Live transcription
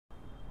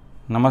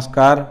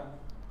નમસ્કાર,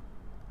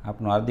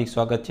 આપનું હાર્દિક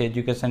સ્વાગત છે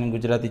એજ્યુકેશન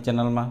ગુજરાતી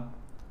ચેનલમાં।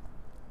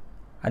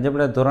 આજે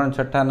આપણે ધોરણ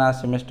 6ના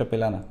સેમેસ્ટર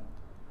પહેલાંના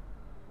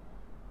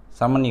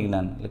સામાન્ય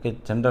જ્ઞાન એટલે કે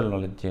જનરલ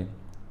નોલેજ જે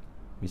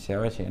વિષય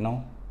આવે છે એનો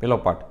પહેલો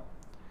પાઠ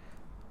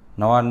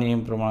નવા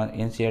નિયમ પ્રમાણે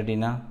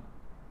એનસીઈઆરટીના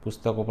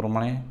પુસ્તકો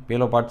પ્રમાણે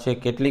પહેલો પાઠ છે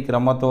કેટલીક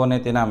રમતો અને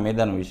તેના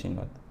મેદાન વિશેની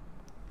વાત।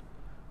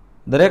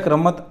 દરેક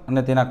રમત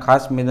અને તેના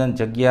ખાસ મેદાન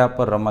જગ્યા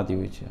પર રમાતી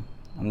હોય છે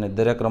અને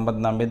દરેક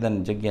રમતના મેદાન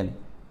જગ્યાને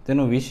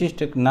તેનું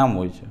વિશિષ્ટ એક નામ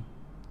હોય છે।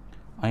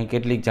 અહીં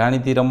કેટલીક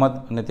જાણીતી રમત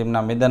અને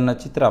તેમના મેદાનના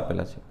ચિત્ર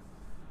આપેલા છે।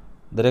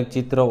 દરેક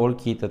ચિત્ર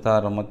ઓળખી તથા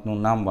રમતનું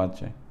નામ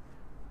વાંચે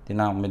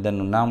તેના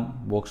મેદાનનું નામ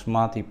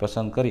બોક્સમાંથી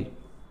પસંદ કરી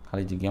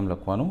ખાલી જગ્યામાં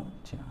લખવાનું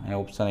છે।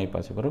 અહીંયા ઓપ્શન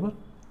આપ્યા છે, બરાબર।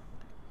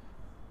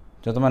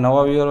 જો તમે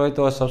નવા વ્યુઅર હોય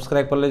તો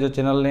સબસ્ક્રાઈબ કરી લેજો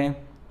ચેનલને,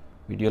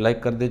 વિડીયો લાઈક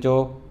કરી દેજો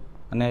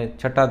અને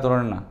 6ઠા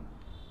ધોરણના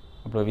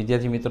આપણે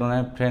વિદ્યાર્થી મિત્રોને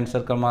ફ્રેન્ડ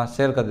સર્કલમાં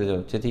શેર કરી દેજો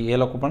જેથી એ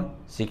લોકો પણ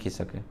શીખી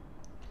શકે।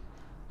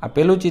 આ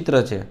પહેલું ચિત્ર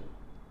છે,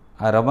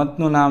 આ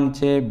રમતનું નામ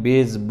છે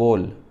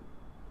બેઝબોલ,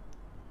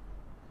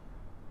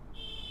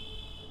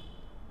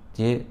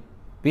 જે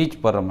પીચ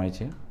પર રમાય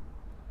છે।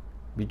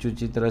 બીજું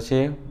ચિત્ર છે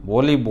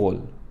વોલીબોલ,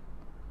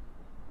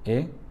 એ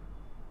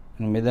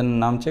મેદાનનું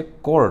નામ છે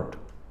કોર્ટ।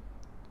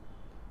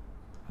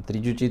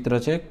 ત્રીજું ચિત્ર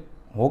છે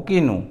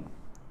હોકીનું,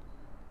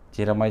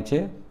 જે રમાય છે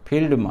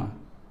ફિલ્ડમાં।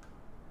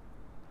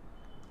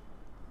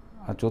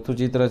 આ ચોથું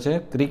ચિત્ર છે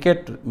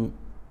ક્રિકેટ,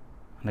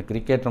 અને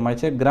ક્રિકેટ રમાય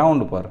છે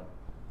ગ્રાઉન્ડ પર।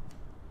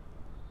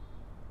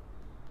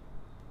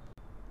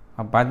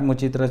 આ પાંચમું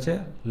ચિત્ર છે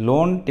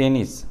લોન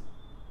ટેનિસ,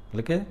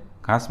 એટલે કે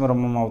ઘાસમાં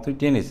રમવામાં આવતું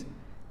ટેનિસ,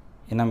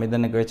 એના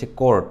મેદાનને કહેવાય છે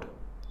કોર્ટ।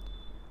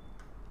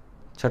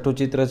 છઠ્ઠું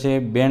ચિત્ર છે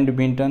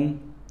બેડમિન્ટન,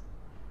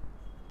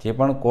 જે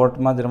પણ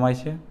કોર્ટમાં જ રમાય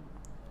છે।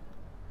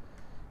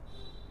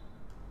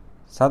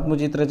 સાતમું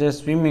ચિત્ર છે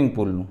સ્વિમિંગ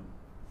પુલનું,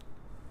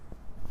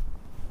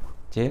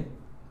 જે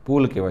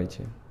પુલ કહેવાય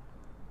છે।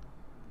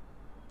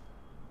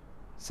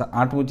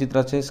 આઠમું ચિત્ર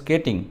છે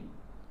સ્કેટિંગ,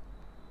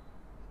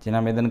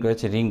 જેના મેદાન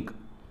કહેવાય છે રિંક।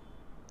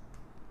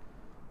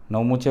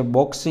 નવમું છે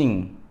બોક્સિંગ,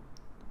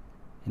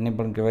 એને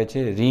પણ કહેવાય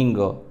છે રિંગ।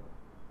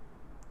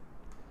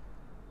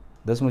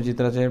 10મું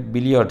ચિત્ર છે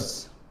બિલિયર્ડ્સ,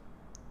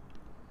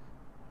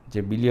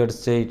 જે બિલિયર્ડ્સ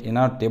છે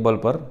એના ટેબલ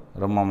પર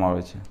રમવામાં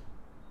આવે છે।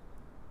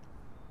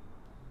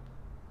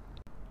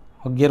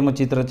 11મું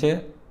ચિત્ર છે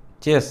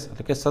ચેસ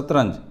એટલે કે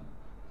શતરંજ,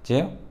 જે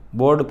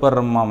બોર્ડ પર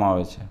રમવામાં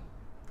આવે છે।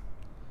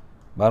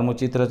 12મું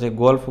ચિત્ર છે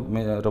ગોલ્ફ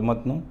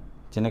રમતનું,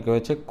 જેને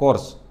કહેવાય છે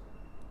કોર્સ।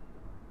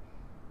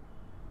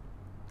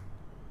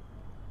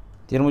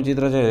 13મું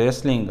ચિત્ર છે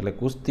રેસલિંગ એટલે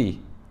કુસ્તી,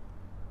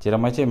 જે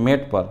રમાય છે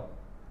મેટ પર।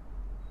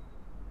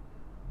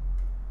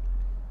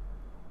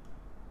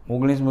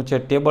 19મું છે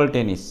ટેબલ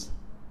ટેનિસ,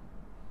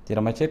 જે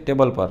રમાય છે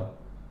ટેબલ પર।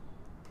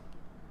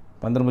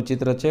 15મું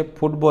ચિત્ર છે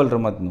ફૂટબોલ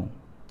રમતનું,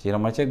 જે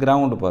રમાય છે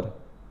ગ્રાઉન્ડ પર।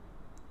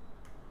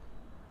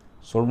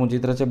 16મું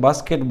ચિત્ર છે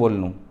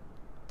બાસ્કેટબોલનું,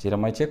 જે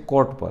રમાય છે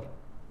કોર્ટ પર।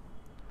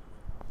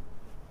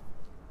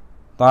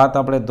 તો આ તો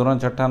આપણે ધોરણ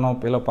 6નો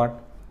પહેલો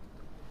પાઠ,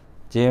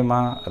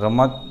 જેમાં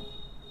રમત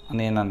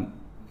અને એના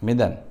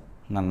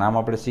મેદાનના નામ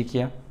આપણે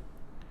શીખ્યા।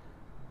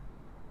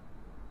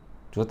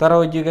 જોતા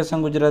રહો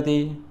એજ્યુકેશન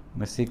ગુજરાતી,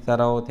 શીખતા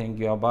રહો। થેન્ક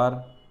યુ, આભાર।